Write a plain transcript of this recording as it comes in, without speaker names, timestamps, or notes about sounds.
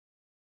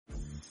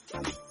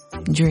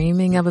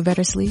Dreaming of a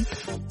better sleep?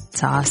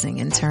 Tossing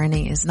and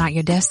turning is not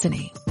your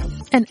destiny.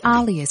 And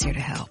Ollie is here to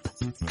help.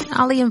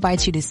 Ollie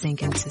invites you to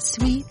sink into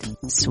sweet,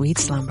 sweet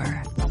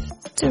slumber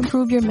to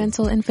improve your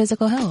mental and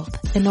physical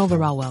health and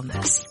overall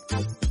wellness.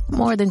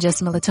 More than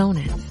just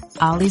melatonin,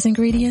 Ollie's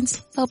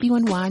ingredients help you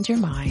unwind your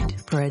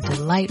mind for a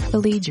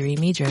delightfully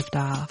dreamy drift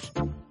off.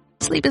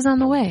 Sleep is on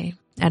the way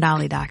at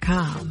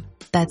Ollie.com.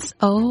 That's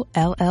OLLY.com.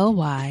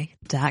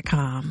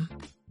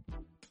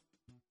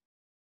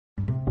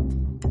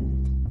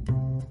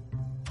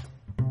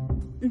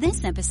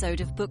 This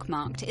episode of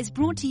Bookmarked is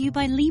brought to you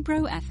by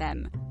Libro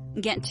FM.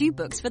 Get 2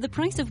 books for the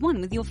price of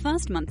 1 with your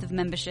first month of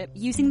membership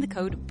using the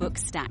code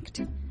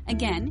BOOKSTACKED.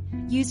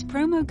 Again, use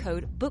promo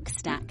code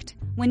BOOKSTACKED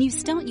when you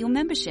start your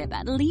membership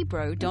at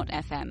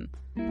Libro.fm.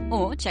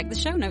 Or check the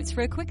show notes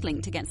for a quick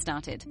link to get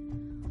started.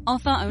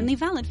 Offer only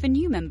valid for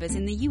new members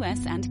in the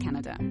US and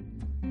Canada.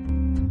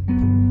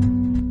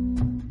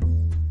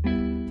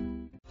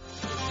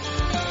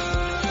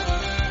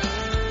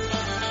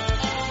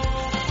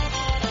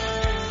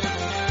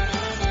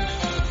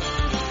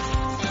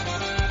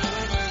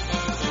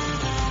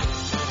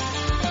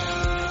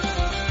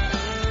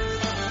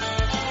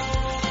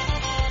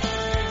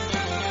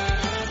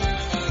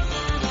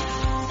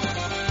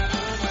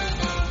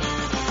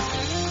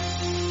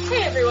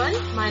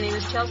 My name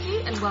is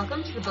Chelsea, and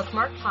welcome to the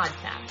Bookmark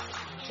Podcast.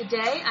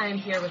 Today, I am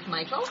here with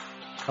Michael.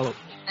 Hello.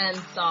 And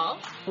Saul.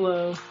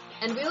 Hello.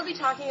 And we will be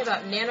talking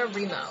about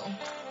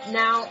NaNoWriMo.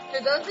 Now,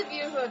 for those of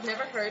you who have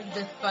never heard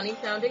this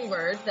funny-sounding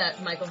word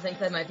that Michael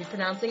thinks I might be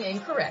pronouncing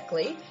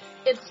incorrectly,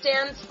 it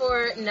stands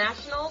for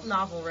National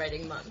Novel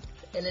Writing Month,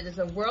 and it is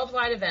a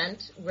worldwide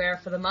event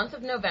where, for the month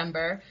of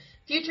November,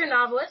 future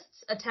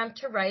novelists attempt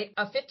to write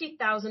a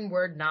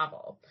 50,000-word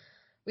novel.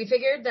 We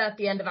figured that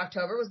the end of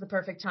October was the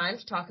perfect time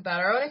to talk about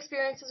our own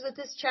experiences with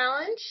this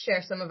challenge,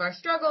 share some of our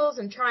struggles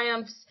and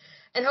triumphs,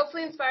 and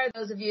hopefully inspire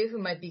those of you who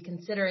might be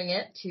considering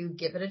it to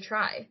give it a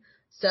try.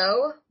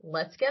 So,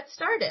 let's get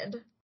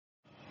started.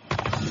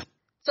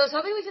 So I was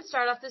hoping we could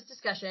start off this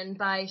discussion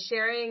by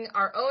sharing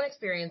our own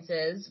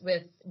experiences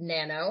with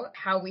Nano,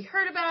 how we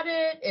heard about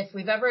it, if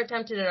we've ever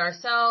attempted it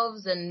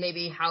ourselves, and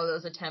maybe how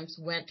those attempts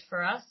went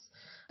for us.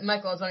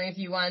 Michael, I was wondering if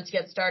you wanted to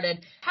get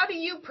started. How do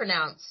you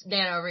pronounce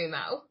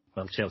NaNoWriMo?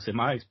 Well, Chelsea,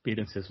 my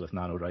experiences with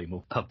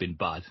NaNoWriMo have been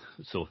bad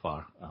so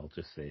far, I'll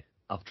just say.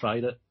 I've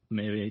tried it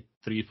maybe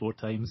 3 or 4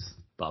 times,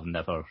 but I've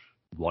never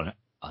won it.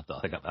 I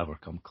don't think I've ever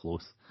come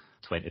close.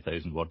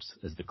 20,000 words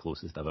is the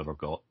closest I've ever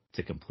got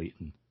to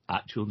completing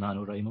actual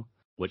NaNoWriMo,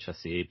 which I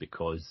say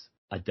because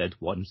I did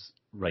once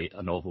write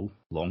a novel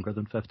longer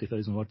than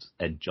 50,000 words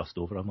in just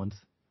over a month.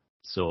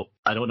 So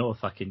I don't know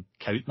if I can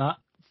count that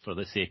for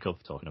the sake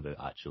of talking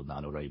about actual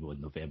NaNoWriMo in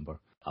November.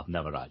 I've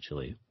never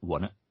actually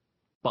won it.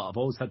 But I've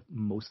always had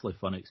mostly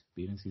fun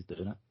experiences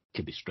doing it. It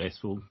can be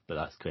stressful, but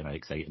that's kind of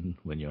exciting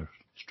when you're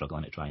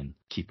struggling to try and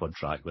keep on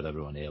track with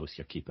everyone else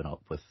you're keeping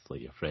up with,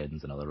 like your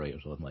friends and other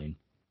writers online.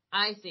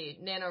 I see.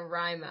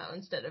 NaNoWriMo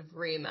instead of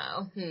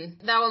Remo.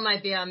 That one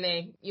might be on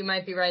me. You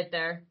might be right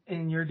there.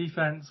 In your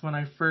defense, when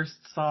I first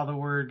saw the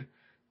word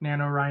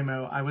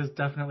NaNoWriMo, I was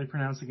definitely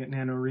pronouncing it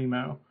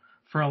NaNoWriMo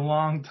for a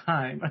long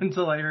time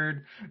until I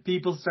heard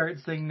people start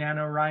saying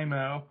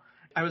NaNoWriMo.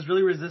 I was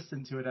really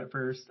resistant to it at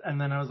first, and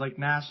then I was like,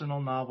 National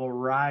Novel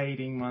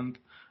Writing Month.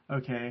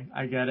 Okay,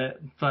 I get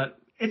it. But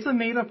it's a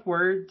made-up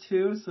word,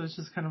 too, so it's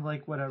just kind of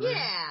like, whatever.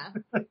 Yeah.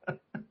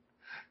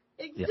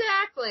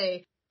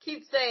 Exactly.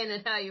 Keep saying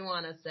it how you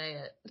want to say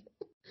it.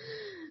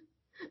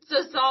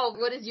 So, Saul,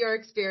 what is your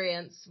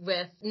experience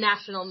with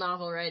National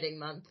Novel Writing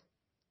Month?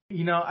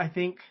 You know, I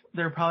think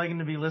there are probably going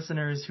to be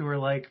listeners who are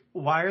like,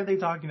 why are they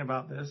talking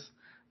about this?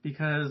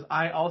 Because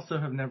I also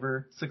have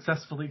never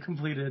successfully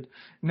completed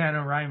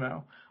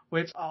NaNoWriMo,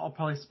 which I'll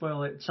probably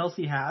spoil it.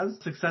 Chelsea has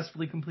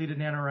successfully completed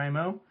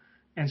NaNoWriMo,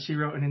 and she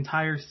wrote an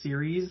entire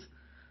series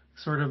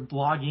sort of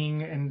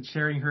blogging and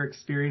sharing her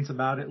experience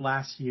about it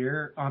last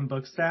year on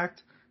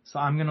Bookstacked. So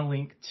I'm going to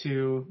link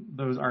to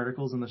those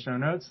articles in the show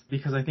notes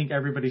because I think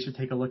everybody should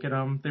take a look at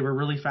them. They were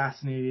really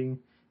fascinating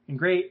and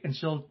great, and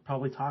she'll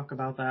probably talk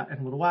about that in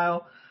a little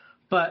while.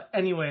 But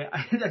anyway,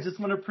 I just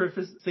want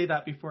to say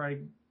that before I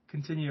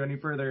continue any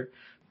further.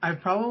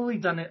 I've probably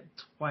done it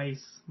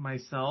twice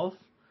myself.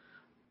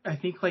 I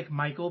think like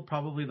Michael,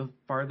 probably the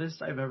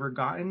farthest I've ever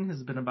gotten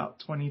has been about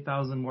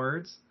 20,000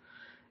 words.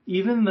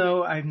 Even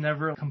though I've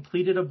never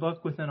completed a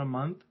book within a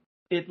month,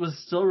 it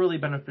was still really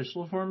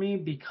beneficial for me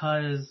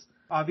because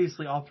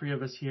obviously all 3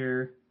 of us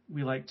here,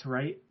 we like to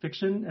write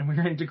fiction and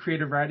we're into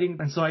creative writing.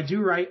 And so I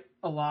do write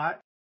a lot,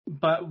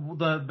 but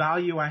the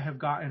value I have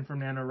gotten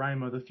from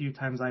NaNoWriMo the few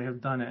times I have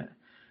done it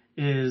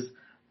is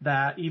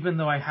that even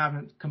though I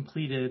haven't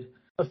completed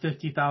a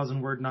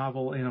 50,000 word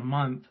novel in a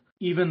month,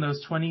 even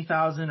those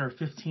 20,000 or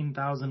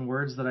 15,000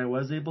 words that I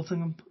was able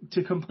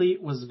to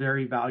complete was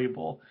very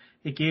valuable.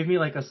 It gave me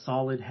like a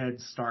solid head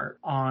start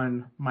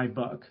on my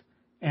book.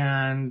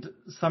 And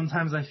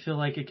sometimes I feel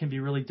like it can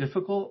be really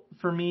difficult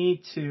for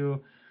me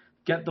to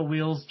get the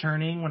wheels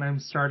turning when I'm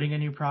starting a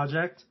new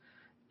project.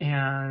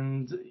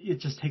 and it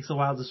just takes a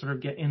while to sort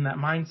of get in that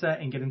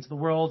mindset and get into the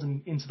world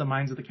and into the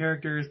minds of the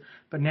characters.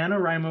 But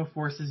NaNoWriMo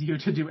forces you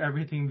to do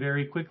everything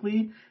very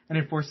quickly, and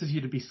it forces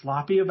you to be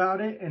sloppy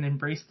about it and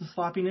embrace the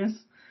sloppiness.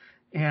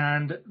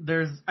 And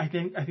I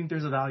think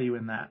there's a value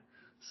in that.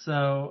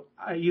 So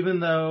even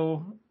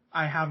though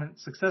I haven't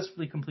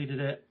successfully completed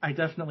it, I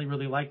definitely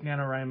really like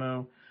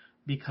NaNoWriMo,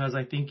 because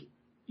I think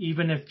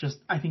even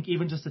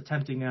just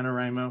attempting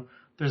NaNoWriMo,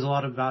 there's a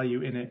lot of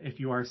value in it if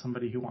you are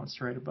somebody who wants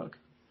to write a book.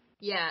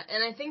 Yeah,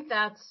 and I think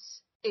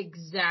that's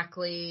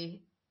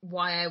exactly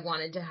why I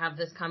wanted to have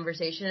this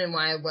conversation and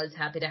why I was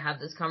happy to have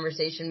this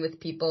conversation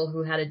with people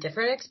who had a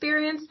different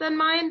experience than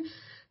mine,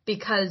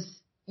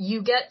 because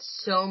you get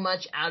so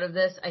much out of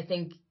this, I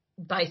think,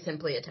 by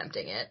simply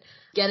attempting it.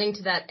 Getting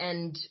to that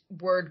end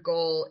word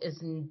goal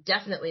is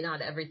definitely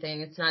not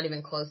everything. It's not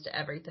even close to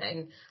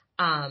everything.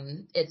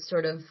 It's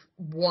sort of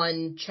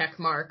one check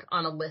mark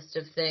on a list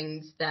of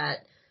things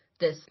that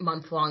this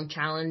month-long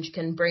challenge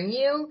can bring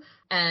you.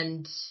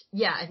 And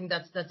yeah, I think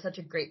that's such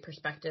a great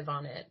perspective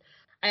on it.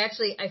 I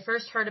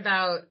first heard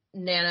about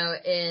Nano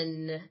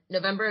in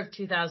November of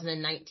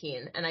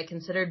 2019, and I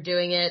considered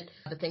doing it,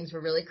 but things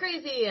were really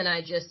crazy and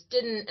I just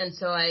didn't. And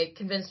so I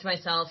convinced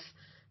myself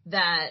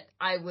that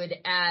I would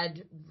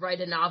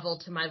write a novel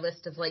to my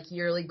list of like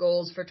yearly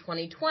goals for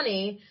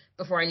 2020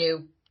 before I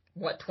knew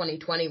what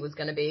 2020 was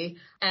going to be.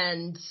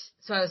 And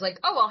so I was like,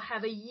 oh, I'll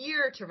have a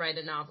year to write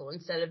a novel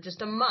instead of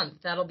just a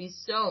month. That'll be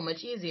so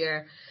much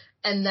easier.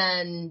 And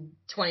then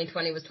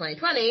 2020 was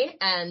 2020.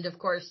 And of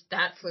course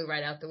that flew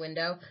right out the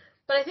window.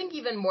 But I think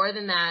even more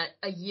than that,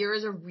 a year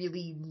is a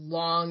really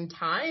long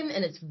time,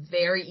 and it's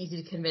very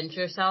easy to convince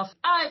yourself,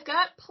 I've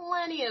got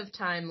plenty of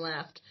time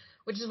left,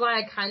 which is why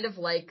I kind of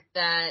like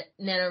that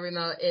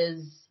NaNoWriMo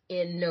is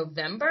in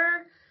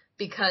November,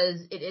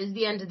 because it is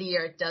the end of the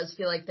year. It does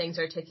feel like things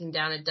are ticking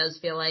down. It does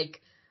feel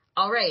like,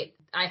 all right,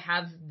 I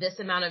have this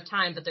amount of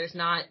time, but there's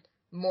not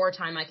more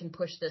time I can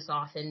push this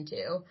off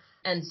into.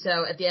 And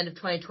so at the end of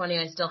 2020,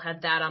 I still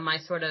had that on my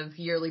sort of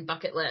yearly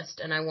bucket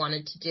list, and I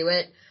wanted to do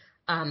it.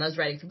 I was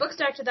writing for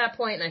Bookstacked at that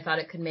point, and I thought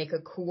it could make a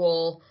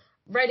cool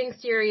writing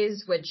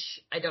series, which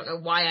I don't know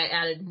why I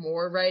added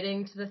more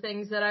writing to the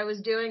things that I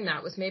was doing.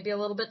 That was maybe a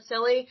little bit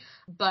silly,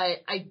 but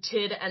I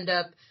did end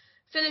up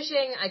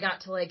finishing. I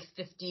got to like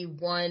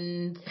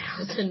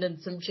 51,000 and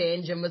some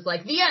change and was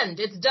like, the end,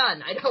 it's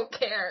done. I don't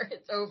care.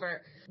 It's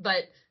over.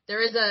 But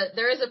there is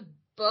a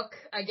book,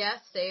 I guess,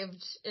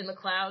 saved in the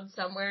cloud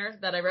somewhere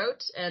that I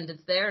wrote, and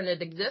it's there and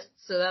it exists.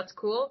 So that's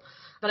cool.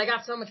 But I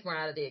got so much more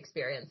out of the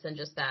experience than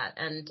just that.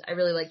 And I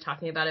really like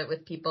talking about it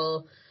with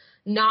people,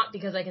 not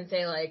because I can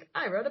say like,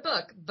 I wrote a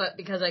book, but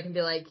because I can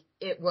be like,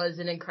 it was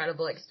an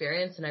incredible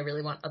experience and I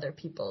really want other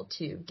people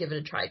to give it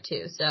a try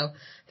too. So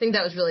I think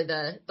that was really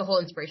the whole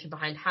inspiration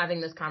behind having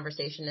this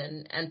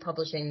conversation and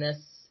publishing this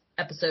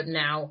episode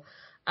now.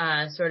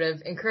 Sort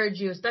of encourage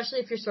you, especially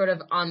if you're sort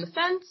of on the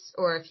fence,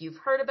 or if you've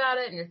heard about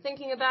it and you're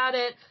thinking about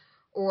it,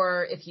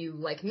 or if you,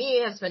 like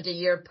me, have spent a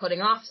year putting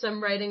off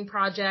some writing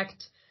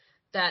project,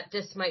 that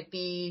this might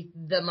be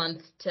the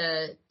month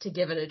to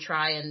give it a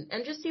try and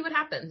just see what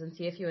happens and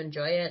see if you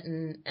enjoy it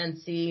and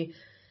see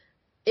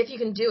if you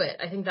can do it.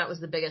 I think that was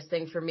the biggest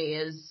thing for me,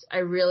 is I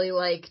really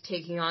like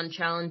taking on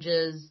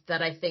challenges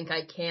that I think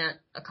I can't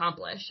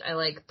accomplish. I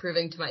like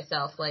proving to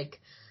myself,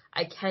 like,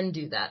 I can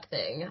do that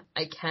thing.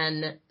 I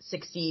can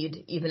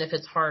succeed even if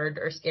it's hard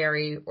or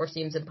scary or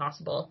seems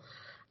impossible.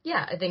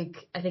 Yeah, I think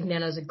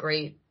Nano's a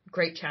great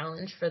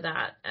challenge for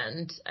that,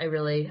 and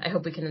I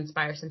hope we can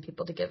inspire some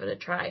people to give it a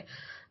try.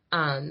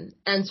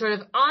 And sort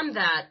of on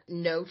that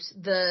note,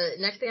 the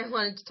next thing I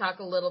wanted to talk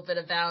a little bit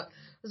about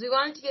was we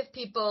wanted to give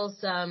people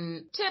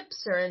some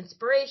tips or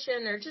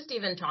inspiration, or just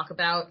even talk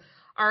about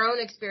our own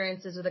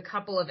experiences with a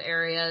couple of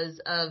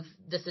areas of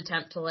this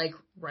attempt to like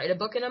write a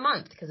book in a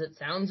month, because it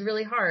sounds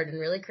really hard and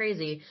really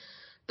crazy.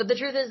 But the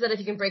truth is that if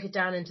you can break it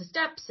down into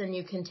steps and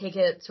you can take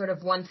it sort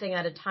of one thing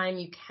at a time,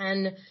 you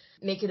can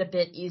make it a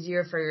bit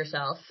easier for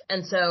yourself.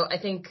 And so I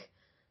think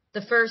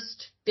the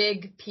first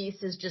big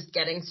piece is just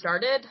getting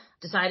started,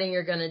 deciding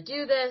you're going to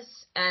do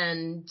this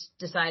and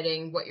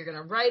deciding what you're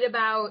going to write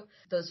about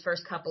those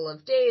first couple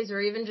of days, or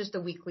even just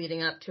the week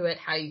leading up to it,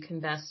 how you can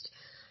best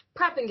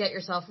prep and get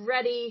yourself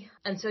ready.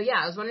 And so, yeah,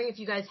 I was wondering if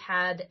you guys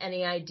had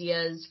any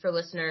ideas for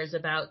listeners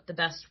about the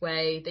best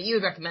way that you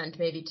would recommend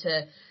maybe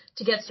to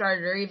get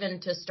started, or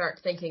even to start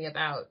thinking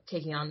about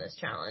taking on this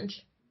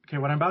challenge. Okay,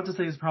 what I'm about to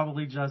say is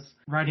probably just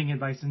writing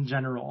advice in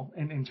general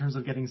in terms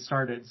of getting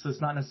started. So it's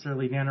not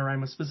necessarily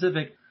NaNoWriMo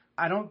specific.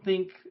 I don't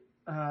think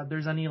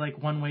there's any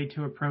like one way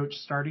to approach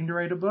starting to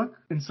write a book.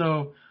 And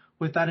so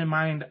with that in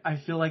mind, I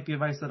feel like the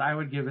advice that I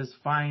would give is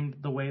find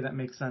the way that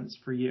makes sense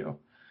for you.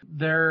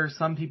 There are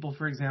some people,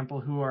 for example,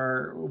 who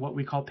are what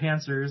we call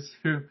pantsers,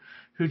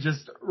 who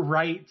just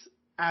write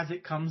as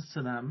it comes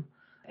to them.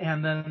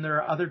 And then there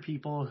are other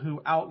people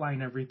who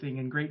outline everything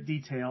in great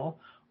detail,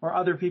 or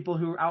other people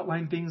who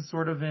outline things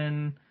sort of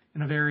in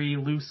a very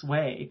loose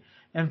way.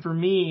 And for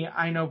me,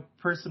 I know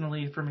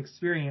personally from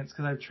experience,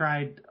 because I've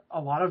tried a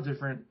lot of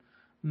different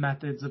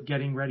methods of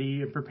getting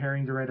ready and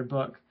preparing to write a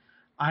book,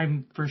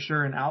 I'm for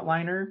sure an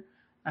outliner.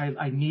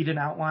 I need an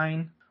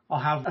outline. I'll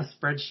have a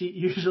spreadsheet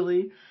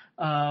usually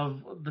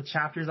of the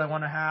chapters I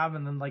want to have,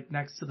 and then like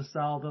next to the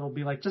cell that'll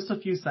be like just a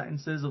few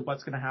sentences of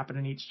what's going to happen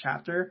in each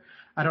chapter.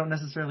 I don't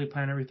necessarily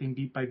plan everything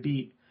beat by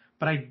beat,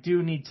 but I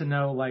do need to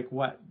know like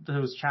what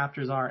those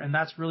chapters are, and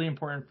that's really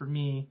important for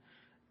me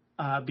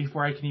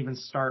before I can even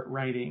start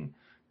writing.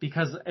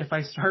 Because if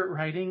I start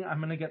writing, I'm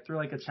going to get through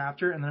like a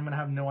chapter and then I'm going to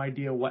have no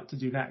idea what to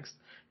do next.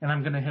 And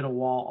I'm going to hit a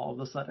wall all of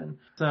a sudden.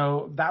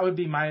 So that would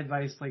be my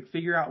advice. Like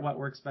figure out what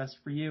works best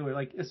for you.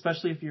 Like,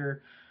 especially if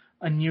you're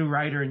a new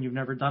writer and you've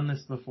never done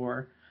this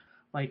before,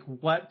 like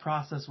what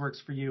process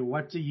works for you?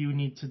 What do you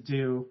need to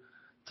do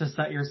to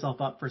set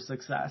yourself up for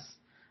success?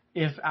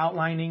 If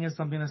outlining is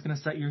something that's going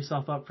to set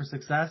yourself up for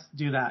success,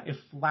 do that. If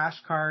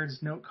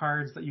flashcards, note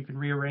cards that you can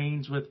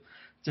rearrange with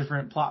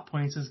different plot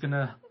points is going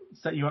to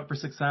set you up for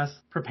success,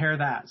 prepare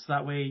that so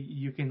that way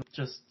you can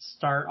just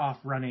start off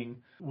running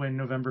when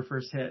November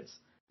 1st hits.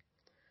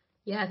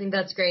 Yeah, I think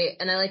that's great.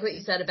 And I like what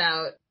you said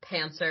about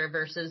pantser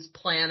versus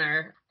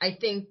planner. I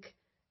think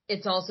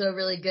it's also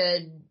really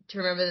good to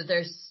remember that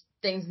there's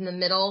things in the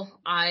middle.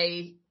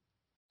 I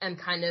am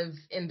kind of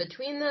in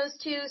between those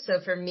two. So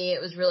for me, it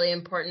was really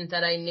important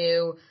that I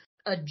knew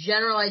a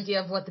general idea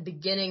of what the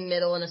beginning,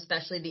 middle, and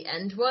especially the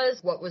end was.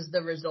 What was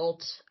the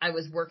result I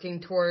was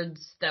working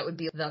towards that would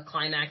be the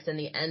climax and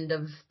the end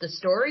of the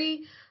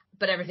story.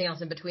 But everything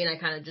else in between, I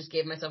kind of just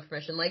gave myself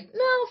permission, like,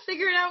 no, I'll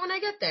figure it out when I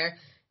get there.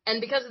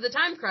 And because of the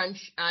time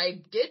crunch,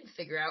 I did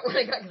figure out when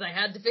I got, because I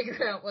had to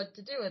figure out what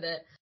to do with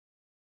it.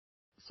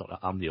 Sort of,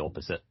 I'm the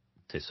opposite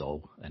to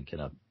Saul, and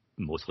kind of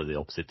mostly the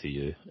opposite to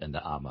you, in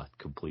that I'm a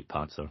complete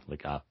pantser.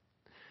 Like,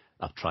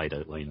 I've tried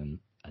outlining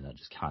and I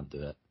just can't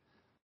do it.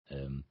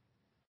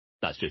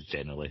 That's just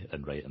generally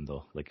in writing,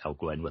 though. Like, I'll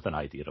go in with an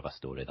idea of a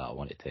story that I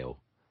want to tell,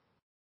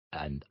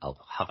 and I'll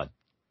have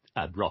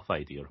a rough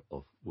idea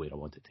of where I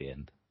want it to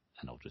end,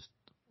 and I'll just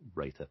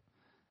write it.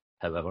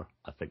 However,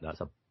 I think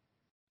that's a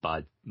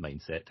bad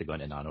mindset to go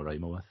into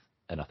NaNoWriMo with,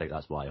 and I think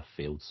that's why I've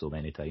failed so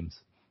many times,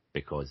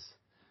 because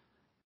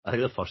I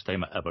think the first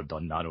time I ever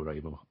done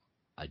NaNoWriMo,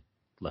 I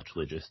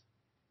literally just,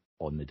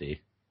 on the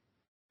day,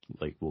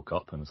 like, woke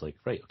up and was like,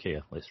 right,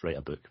 okay, let's write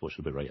a book. What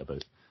should we write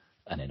about?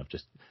 And then I've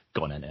just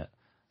gone into it,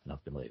 and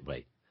I've been like,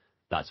 right,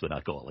 that's when I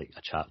got like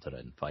a chapter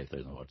in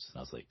 5,000 words, and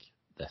I was like,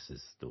 this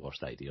is the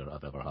worst idea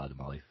I've ever had in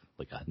my life.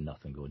 Like, I had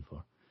nothing going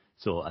for.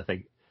 So I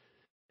think,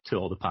 to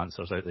all the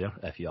pantsers out there,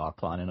 if you are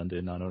planning on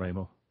doing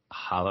NaNoWriMo,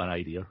 have an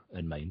idea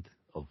in mind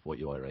of what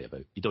you want to write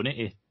about. You don't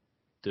need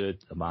to do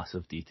a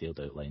massive detailed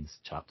outlines,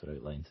 chapter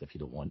outlines, if you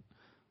don't want,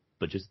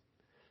 but just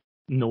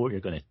know what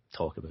you're going to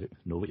talk about,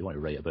 know what you want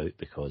to write about,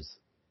 because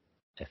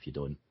if you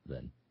don't,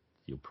 then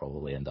you'll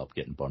probably end up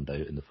getting burned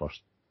out in the first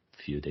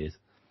few days.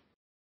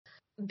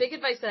 Big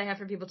advice that I have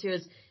for people too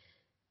is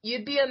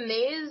you'd be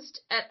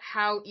amazed at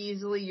how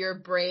easily your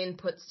brain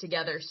puts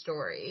together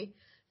story,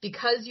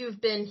 because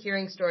you've been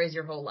hearing stories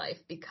your whole life,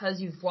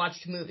 because you've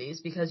watched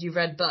movies, because you've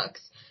read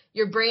books.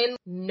 Your brain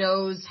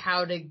knows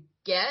how to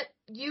get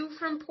you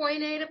from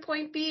point A to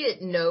point B.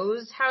 It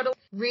knows how to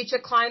reach a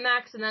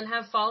climax and then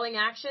have falling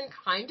action,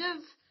 kind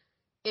of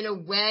in a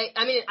way.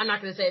 I mean, I'm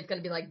not going to say it's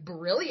going to be like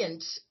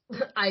brilliant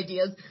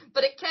ideas,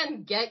 but it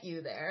can get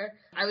you there.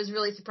 I was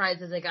really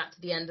surprised as I got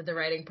to the end of the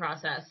writing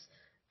process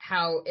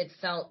how it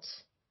felt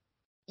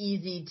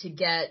easy to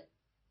get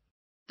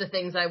the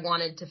things I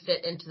wanted to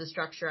fit into the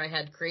structure I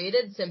had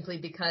created, simply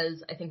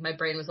because I think my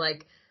brain was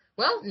like,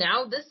 well,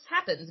 now this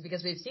happens,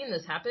 because we've seen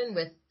this happen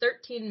with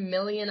 13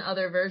 million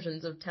other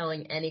versions of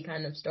telling any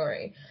kind of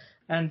story.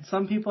 And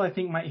some people, I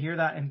think, might hear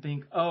that and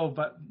think, oh,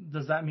 but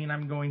does that mean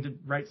I'm going to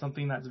write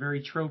something that's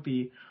very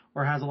tropey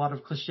or has a lot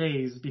of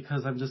cliches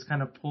because I'm just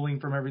kind of pulling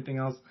from everything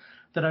else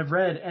that I've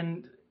read?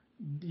 And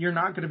you're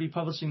not going to be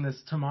publishing this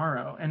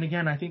tomorrow. And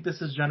again, I think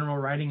this is general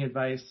writing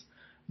advice.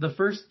 The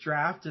first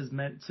draft is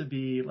meant to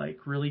be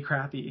like really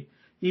crappy,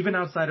 even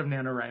outside of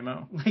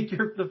NaNoWriMo. Like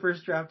the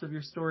first draft of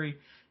your story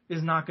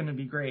is not going to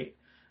be great.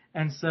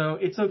 And so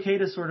it's okay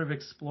to sort of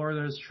explore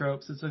those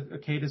tropes. It's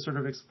okay to sort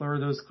of explore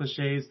those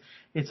cliches.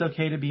 It's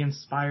okay to be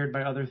inspired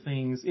by other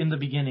things in the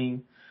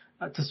beginning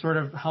to sort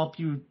of help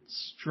you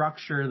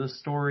structure the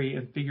story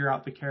and figure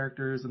out the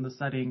characters and the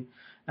setting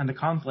and the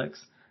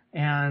conflicts.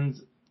 And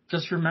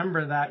just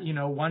remember that, you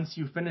know, once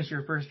you finish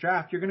your first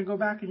draft, you're going to go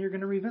back and you're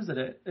going to revisit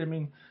it. I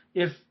mean,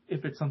 if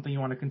it's something you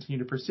want to continue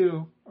to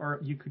pursue, or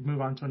you could move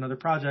on to another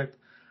project,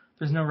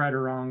 there's no right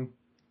or wrong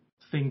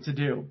thing to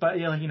do. But,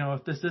 you know,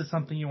 if this is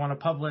something you want to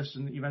publish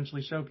and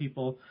eventually show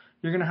people,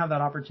 you're going to have that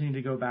opportunity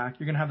to go back.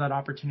 You're going to have that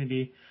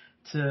opportunity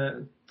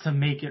to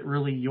make it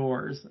really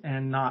yours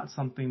and not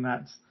something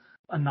that's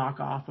a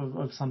knockoff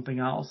of something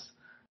else.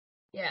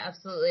 Yeah,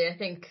 absolutely. I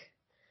think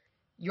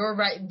you're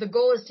right. The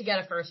goal is to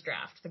get a first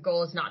draft. The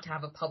goal is not to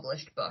have a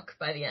published book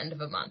by the end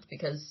of a month,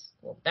 because,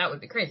 well, that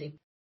would be crazy.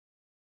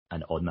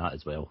 And on that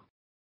as well,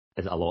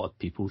 is a lot of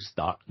people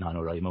start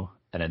NaNoWriMo,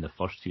 and in the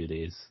first few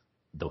days,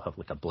 they'll have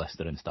like a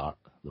blistering start.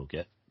 They'll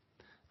get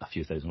a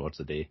few thousand words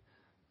a day,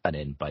 and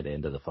then by the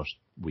end of the first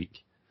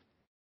week,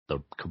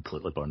 they're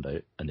completely burned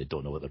out and they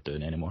don't know what they're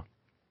doing anymore.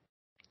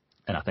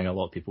 And I think a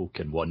lot of people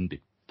can, one,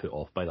 be put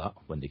off by that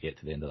when they get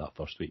to the end of that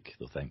first week.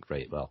 They'll think,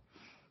 right, well,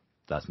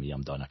 that's me,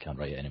 I'm done, I can't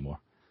write it anymore.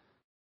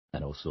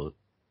 And also,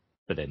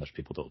 but then there's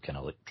people that kind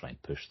of like try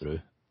and push through.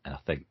 And I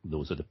think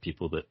those are the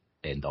people that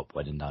end up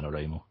winning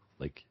NaNoWriMo.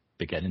 Like,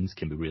 beginnings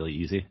can be really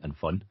easy and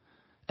fun,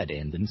 and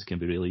endings can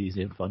be really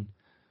easy and fun.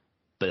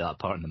 But that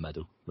part in the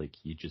middle, like,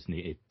 you just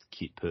need to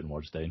keep putting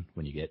words down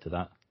when you get to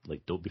that.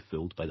 Like, don't be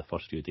fooled by the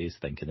first few days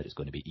thinking that it's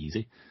going to be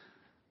easy.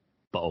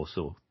 But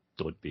also,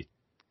 don't be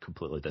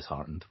completely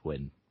disheartened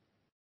when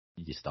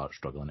you start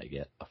struggling to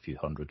get a few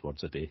hundred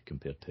words a day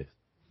compared to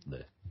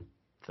the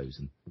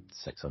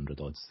 1,600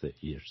 odds that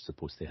you're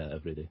supposed to hit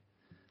every day.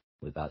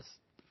 Like, that's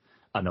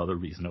another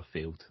reason I've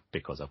failed,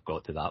 because I've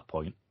got to that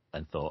point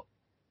and thought,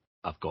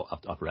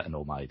 I've written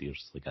all my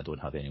ideas. Like, I don't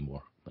have any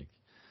more. Like,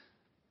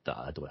 that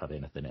I don't have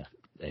anything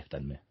left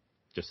in me.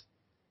 Just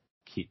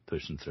keep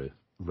pushing through.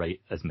 Write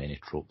as many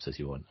tropes as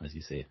you want, as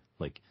you say.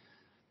 Like,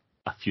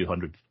 a few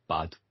hundred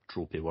bad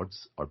tropey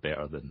words are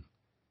better than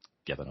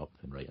giving up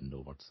and writing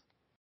no words.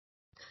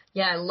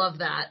 Yeah, I love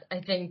that.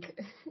 I think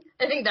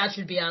that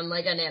should be on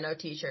like a Nano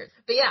t-shirt.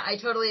 But yeah, I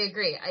totally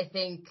agree. I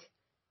think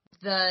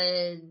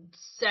the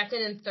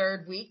second and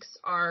third weeks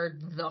are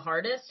the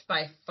hardest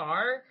by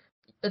far,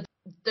 but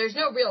there's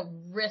no real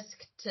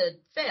risk to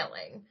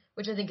failing,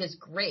 which I think is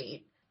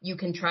great. You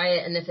can try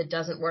it, and if it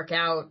doesn't work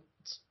out,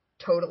 it's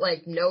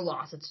like no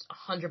loss. It's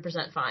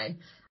 100% fine.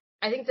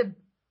 I think the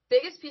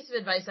biggest piece of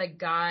advice I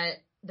got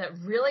that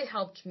really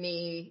helped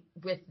me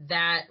with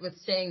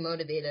staying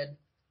motivated,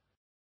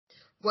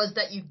 was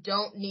that you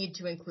don't need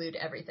to include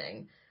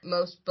everything.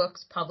 Most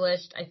books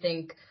published, I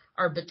think,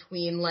 are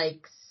between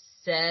like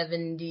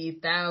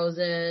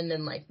 70,000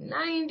 and like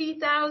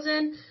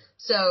 90,000.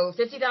 So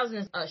 50,000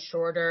 is a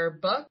shorter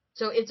book.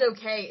 So it's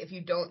okay if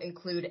you don't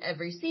include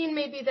every scene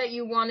maybe that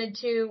you wanted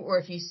to, or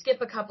if you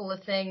skip a couple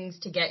of things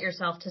to get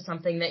yourself to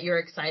something that you're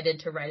excited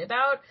to write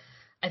about.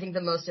 I think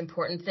the most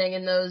important thing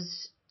in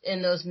those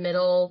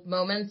middle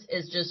moments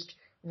is just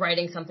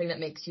writing something that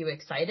makes you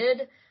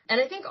excited.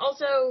 And I think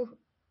also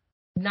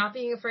not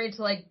being afraid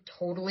to like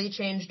totally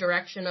change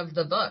direction of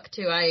the book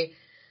too. I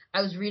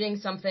was reading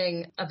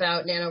something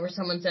about Nano where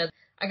someone said,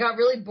 I got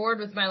really bored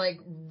with my like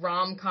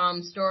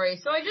rom-com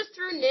story, so I just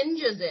threw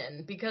ninjas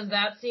in because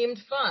that seemed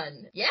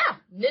fun. Yeah,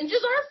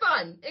 ninjas are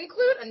fun.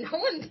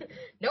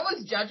 No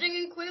one's judging.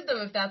 Include them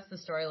if that's the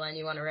storyline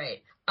you want to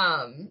write.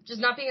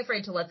 Just not being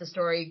afraid to let the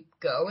story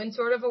go in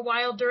sort of a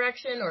wild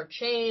direction or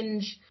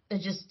change,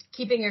 and just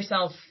keeping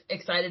yourself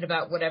excited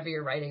about whatever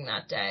you're writing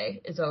that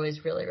day is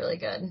always really, really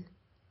good.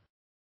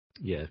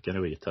 Yeah, kind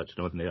of what you touched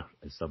on there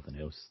is something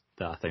else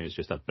that I think is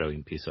just a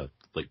brilliant piece of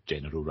like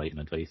general writing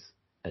advice,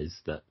 is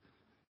that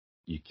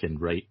you can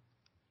write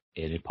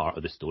any part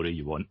of the story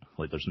you want.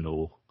 Like, there's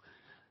no,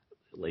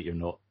 like,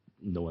 no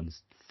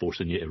one's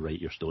forcing you to write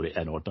your story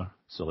in order.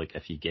 So like,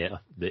 if you get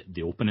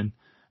the opening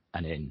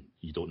and then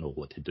you don't know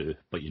what to do,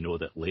 but you know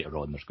that later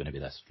on there's going to be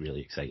this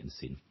really exciting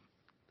scene,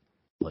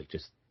 like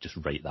just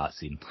write that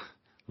scene.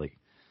 Like,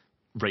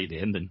 write the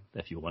ending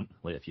if you want.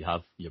 Like, if you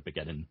have your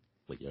beginning,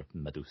 like your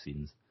middle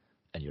scenes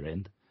and your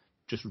end,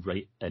 just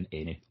write in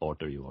any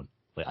order you want.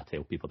 Like, I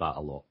tell people that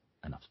a lot,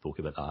 and I've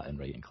spoken about that in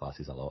writing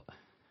classes a lot.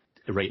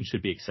 Writing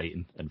should be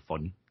exciting and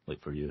fun,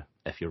 like, for you.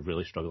 If you're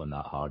really struggling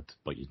that hard,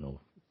 but you know,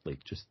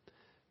 like, just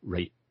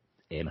write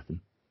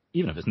anything,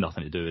 even if it's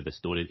nothing to do with the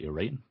story that you're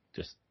writing.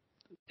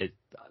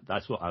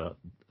 That's what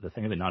the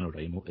thing of the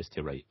NaNoWriMo is,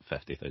 to write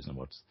 50,000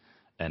 words.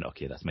 And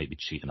okay, this might be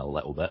cheating a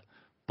little bit,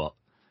 but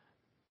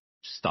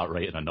start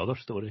writing another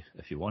story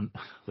if you want.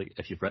 Like,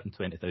 if you've written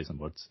 20,000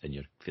 words and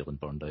you're feeling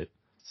burned out,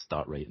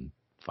 start writing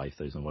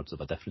 5,000 words of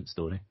a different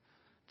story.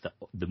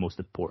 The most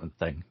important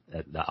thing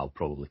that I'll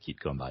probably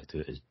keep coming back to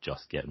is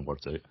just getting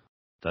words out.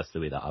 That's the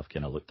way that I've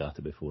kind of looked at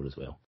it before as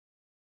well.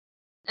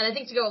 And I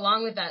think to go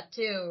along with that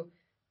too,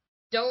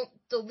 don't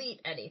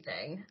delete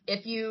anything.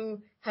 If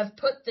you have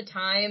put the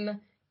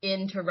time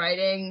into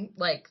writing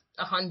like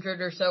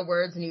 100 or so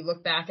words and you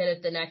look back at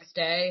it the next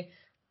day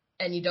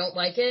and you don't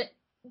like it,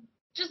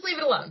 just leave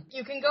it alone.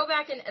 You can go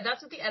back, and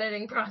that's what the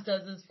editing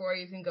process is for.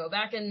 You can go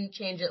back and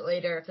change it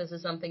later if this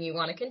is something you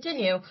want to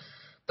continue.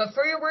 But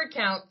for your word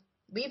count,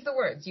 leave the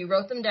words. You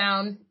wrote them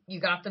down.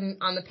 You got them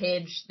on the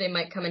page. They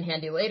might come in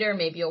handy later.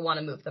 Maybe you'll want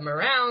to move them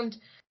around.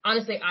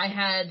 Honestly, I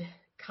had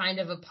kind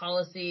of a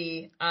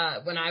policy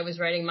when I was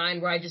writing mine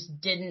where I just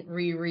didn't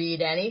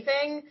reread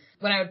anything.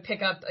 When I would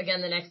pick up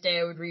again the next day,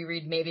 I would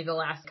reread maybe the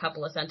last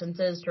couple of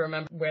sentences to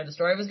remember where the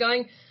story was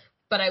going.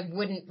 But I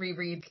wouldn't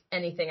reread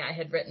anything I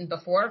had written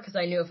before, because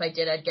I knew if I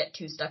did, I'd get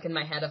too stuck in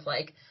my head of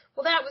like,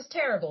 well, that was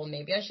terrible.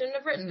 Maybe I shouldn't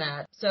have written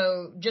that.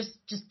 So just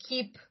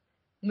keep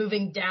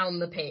moving down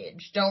the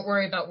page. Don't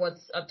worry about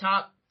what's up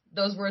top.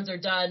 Those words are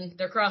done.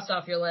 They're crossed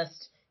off your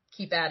list.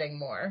 Keep adding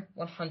more.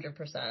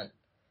 100%.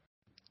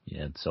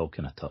 Yeah, and Saul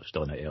kind of touched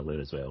on it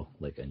earlier as well.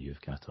 Like, and you've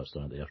kind of touched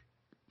on it there.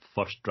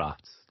 First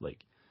drafts,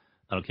 like,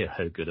 I don't care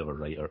how good of a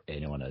writer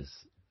anyone is,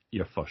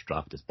 your first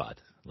draft is bad.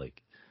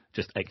 Like,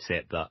 just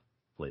accept that.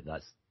 Like,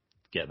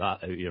 get that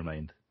out of your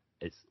mind.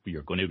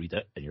 You're going to read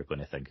it and you're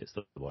going to think it's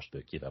the worst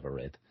book you've ever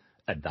read.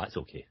 And that's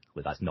okay.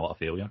 Like, that's not a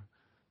failure.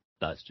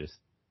 That's just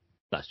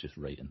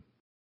writing.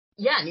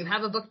 Yeah, and you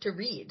have a book to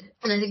read.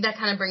 And I think that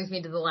kind of brings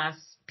me to the last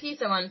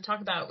piece I want to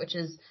talk about, which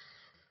is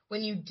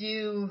when you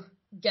do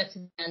get to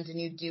the end and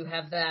you do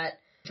have that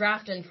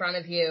draft in front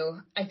of you,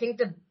 I think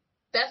the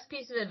best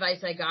piece of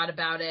advice I got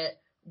about it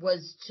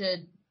was to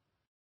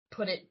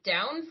put it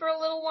down for a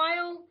little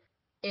while.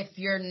 If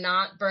you're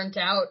not burnt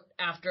out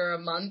after a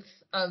month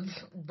of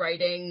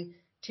writing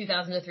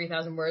 2,000 to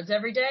 3,000 words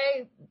every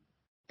day,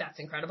 that's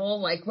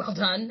incredible. Like, well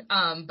done.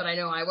 But I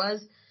know I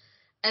was.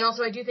 And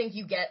also, I do think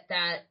you get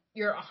that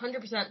you're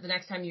 100% the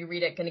next time you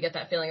read it going to get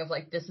that feeling of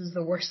like, this is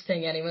the worst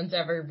thing anyone's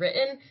ever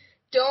written.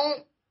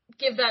 Don't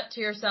give that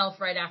to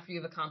yourself right after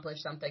you've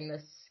accomplished something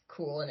this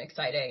cool and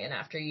exciting and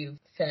after you've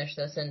finished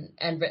this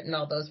and written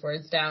all those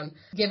words down.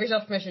 Give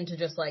yourself permission to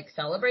just like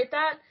celebrate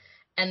that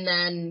and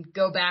then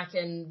go back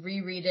and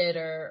reread it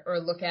or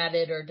look at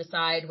it or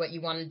decide what you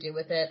want to do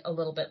with it a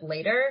little bit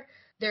later.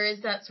 There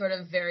is that sort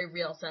of very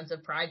real sense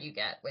of pride you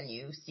get when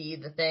you see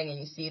the thing and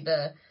you see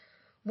the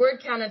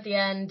word count at the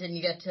end and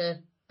you get to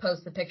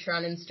post the picture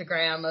on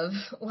Instagram of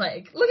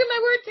like, look at my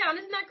word count.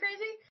 Isn't that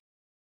crazy?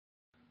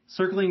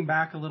 Circling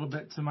back a little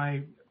bit to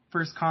my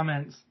first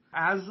comments,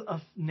 as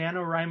a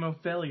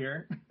NaNoWriMo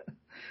failure,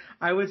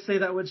 I would say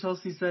that what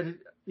Chelsea said,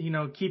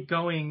 keep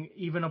going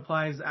even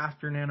applies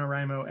after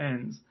NaNoWriMo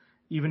ends,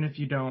 even if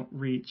you don't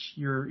reach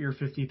your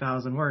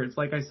 50,000 words.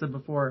 Like I said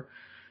before,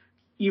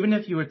 even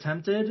if you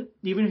attempted,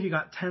 even if you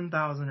got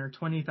 10,000 or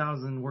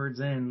 20,000 words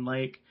in,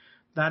 like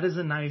that is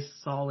a nice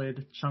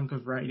solid chunk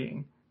of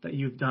writing that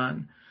you've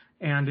done.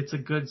 And it's a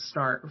good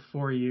start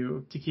for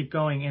you to keep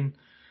going. And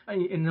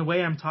in a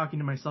way, I'm talking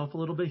to myself a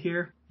little bit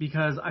here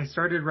because I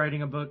started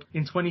writing a book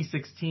in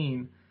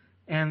 2016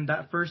 and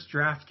that first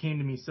draft came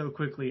to me so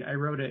quickly. I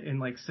wrote it in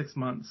like 6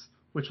 months,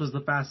 which was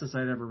the fastest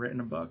I'd ever written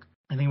a book.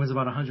 I think it was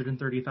about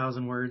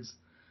 130,000 words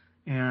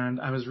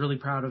and I was really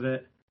proud of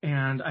it.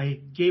 And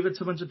I gave it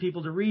to a bunch of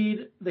people to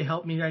read. They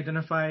helped me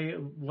identify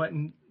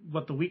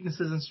what the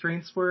weaknesses and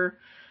strengths were.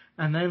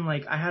 And then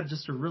like I had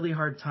just a really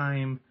hard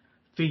time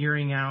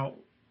figuring out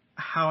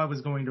how I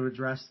was going to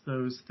address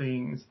those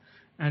things.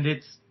 And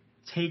it's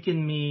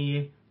taken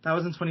me, that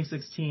was in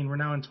 2016, we're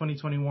now in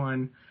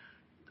 2021.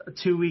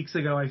 2 weeks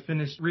ago, I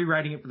finished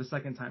rewriting it for the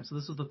second time. So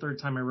this was the third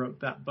time I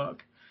wrote that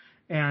book.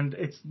 And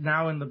it's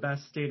now in the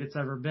best state it's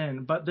ever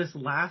been. But this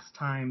last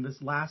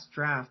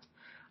draft,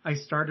 I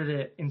started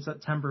it in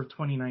September of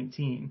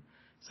 2019.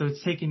 So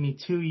it's taken me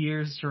 2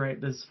 years to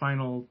write this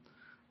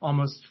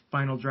almost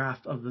final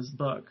draft of this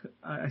book.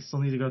 I still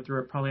need to go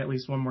through it probably at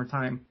least one more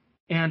time.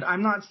 And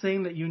I'm not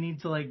saying that you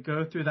need to like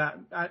go through that.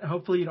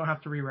 Hopefully you don't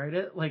have to rewrite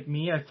it. Like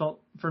me, I felt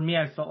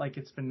like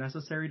it's been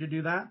necessary to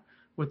do that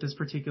with this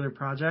particular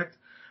project.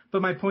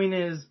 But my point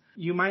is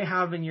you might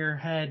have in your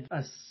head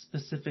a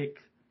specific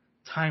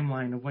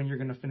timeline of when you're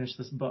going to finish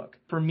this book.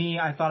 For me,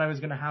 I thought I was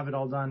going to have it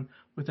all done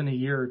within a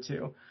year or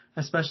two,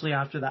 especially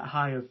after that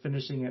high of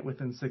finishing it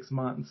within 6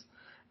 months.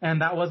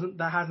 And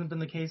that hasn't been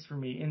the case for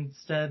me.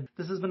 Instead,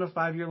 this has been a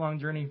 5-year-long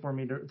journey for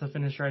me to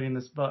finish writing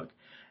this book.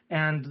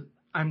 And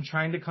I'm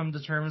trying to come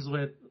to terms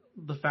with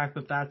the fact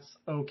that that's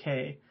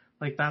okay.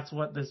 Like that's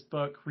what this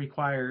book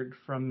required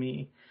from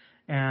me.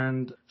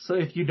 And so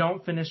if you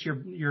don't finish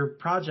your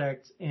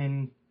project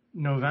in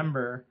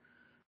November,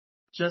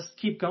 just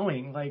keep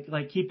going.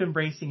 Like keep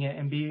embracing it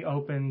and be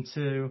open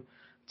to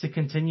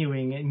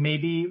continuing. And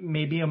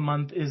maybe a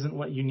month isn't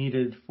what you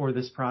needed for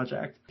this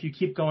project. If you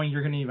keep going,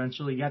 you're going to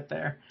eventually get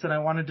there. So I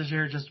wanted to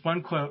share just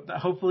one quote that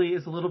hopefully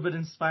is a little bit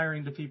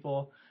inspiring to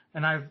people.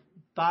 And I've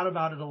thought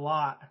about it a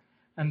lot.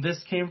 And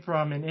this came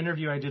from an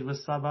interview I did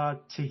with Sabaa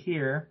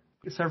Tahir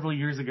several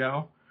years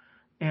ago.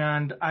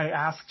 And I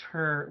asked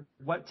her,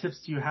 what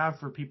tips do you have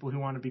for people who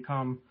want to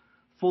become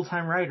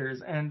full-time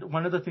writers? And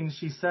one of the things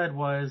she said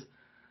was,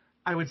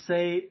 I would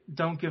say,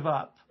 don't give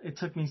up. It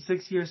took me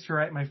 6 years to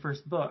write my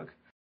first book.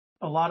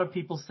 A lot of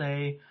people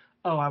say,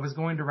 oh, I was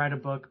going to write a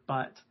book,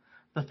 but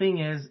the thing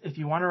is, if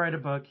you want to write a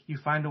book, you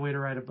find a way to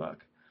write a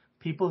book.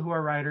 People who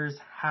are writers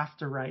have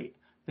to write.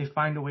 They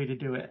find a way to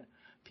do it.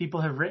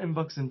 People have written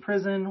books in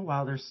prison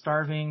while they're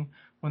starving,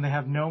 when they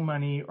have no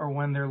money, or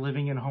when they're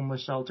living in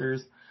homeless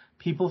shelters.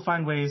 People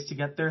find ways to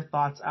get their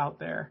thoughts out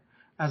there.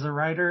 As a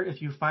writer,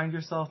 if you find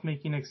yourself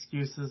making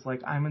excuses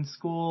like I'm in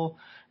school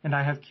and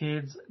I have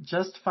kids,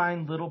 just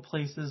find little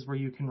places where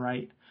you can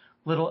write,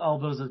 little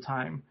elbows of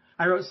time.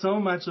 I wrote so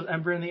much of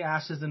Ember in the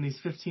Ashes in these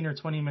 15 or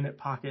 20 minute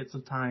pockets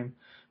of time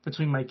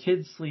between my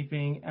kids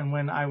sleeping and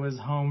when I was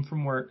home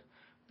from work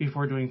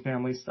before doing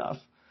family stuff.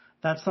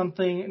 That's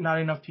something not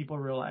enough people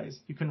realize.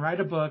 You can write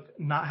a book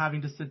not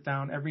having to sit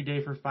down every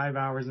day for 5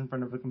 hours in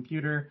front of a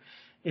computer.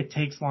 It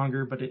takes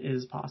longer, but it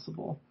is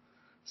possible.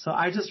 So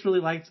I just really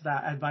liked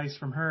that advice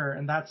from her,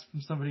 and that's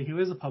from somebody who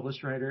is a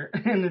published writer.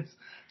 And it's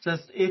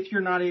just, if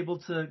you're not able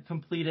to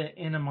complete it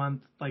in a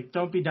month, like,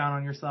 don't be down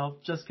on yourself.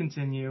 Just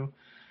continue.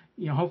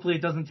 You know, hopefully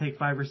it doesn't take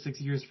 5 or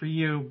 6 years for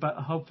you, but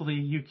hopefully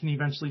you can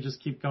eventually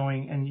just keep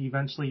going, and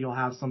eventually you'll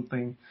have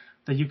something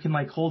that you can,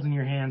 like, hold in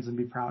your hands and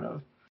be proud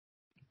of.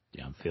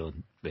 Yeah, I'm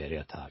feeling very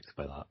attacked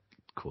by that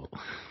quote.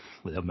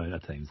 the amount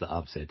of times that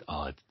I've said,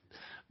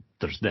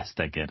 there's this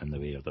thing getting in the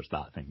way or there's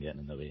that thing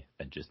getting in the way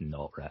and just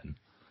not written.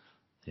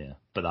 Yeah,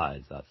 but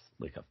that's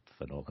like a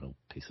phenomenal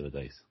piece of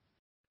advice.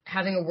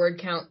 Having a word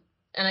count,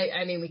 and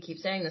I mean we keep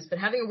saying this, but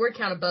having a word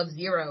count above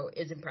 0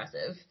 is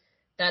impressive.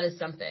 That is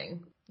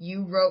something.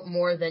 You wrote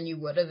more than you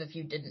would have if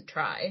you didn't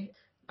try.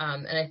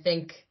 And I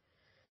think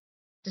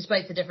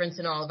despite the difference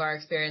in all of our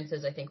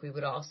experiences, I think we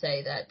would all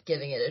say that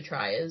giving it a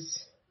try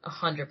is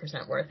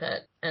 100% worth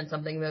it and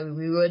something that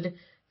we would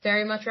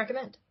very much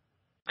recommend.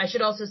 I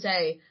should also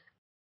say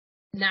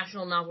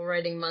National Novel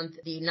Writing Month,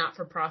 the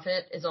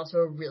not-for-profit, is also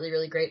a really,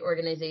 really great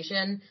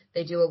organization.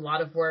 They do a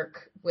lot of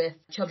work with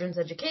children's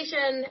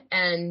education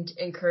and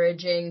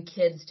encouraging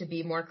kids to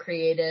be more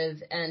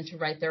creative and to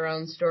write their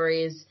own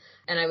stories.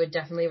 And I would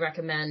definitely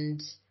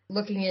recommend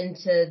looking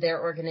into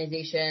their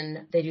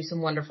organization. They do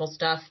some wonderful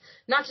stuff,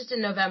 not just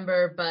in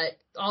November, but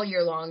all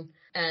year long.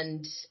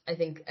 And I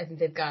think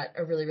they've got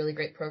a really, really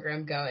great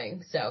program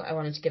going. So I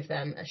wanted to give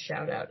them a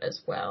shout out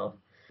as well.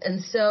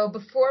 And so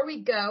before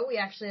we go, we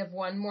actually have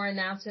one more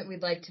announcement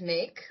we'd like to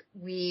make.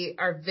 We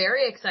are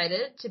very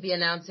excited to be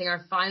announcing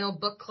our final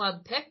book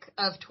club pick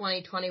of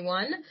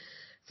 2021.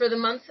 For the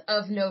month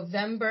of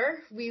November,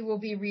 we will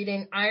be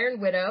reading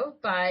Iron Widow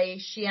by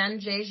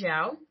Xian-Jie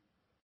Zhao.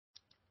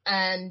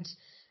 And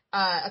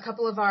a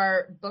couple of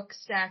our Book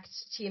Stacked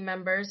team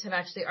members have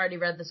actually already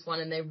read this one,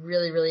 and they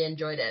really, really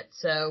enjoyed it.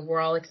 So we're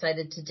all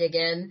excited to dig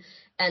in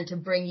and to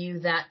bring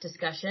you that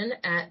discussion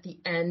at the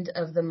end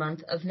of the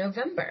month of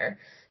November.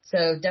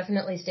 So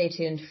definitely stay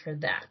tuned for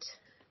that.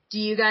 Do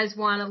you guys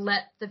want to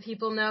let the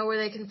people know where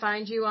they can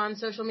find you on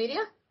social media?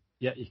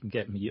 Yeah, you can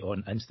get me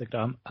on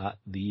Instagram at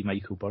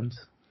 @TheMichaelBurns.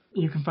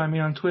 You can find me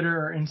on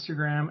Twitter or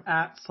Instagram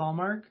at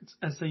Saulmark.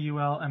 It's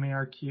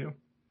SAULMARQ.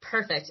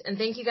 Perfect. And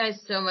thank you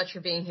guys so much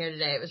for being here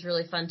today. It was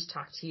really fun to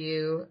talk to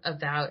you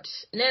about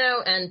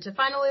Nano and to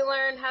finally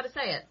learn how to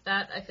say it.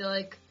 That, I feel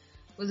like,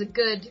 was a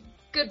good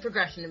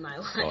progression in my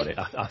life. Sorry,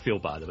 I feel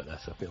bad about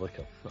this. I feel like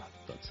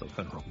I've done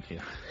something wrong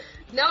here.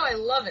 No, I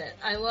love it.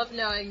 I love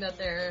knowing that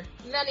there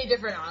are many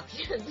different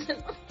options.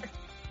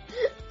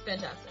 It's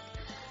fantastic.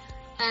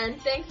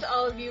 And thanks to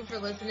all of you for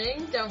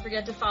listening. Don't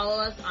forget to follow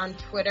us on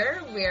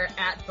Twitter. We're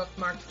at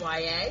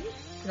BookmarkedYA. You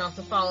can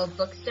also follow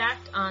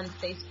Bookstacked on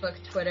Facebook,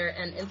 Twitter,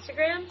 and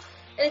Instagram.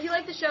 And if you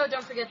like the show,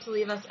 don't forget to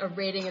leave us a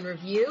rating and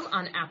review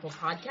on Apple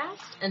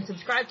Podcasts and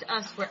subscribe to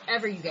us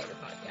wherever you get your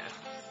podcasts.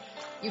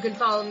 You can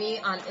follow me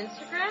on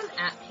Instagram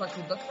at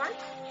PluckyBookmark.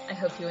 I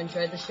hope you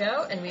enjoyed the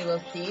show, and we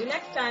will see you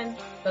next time.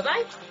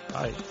 Bye-bye.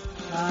 Bye.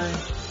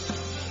 Bye.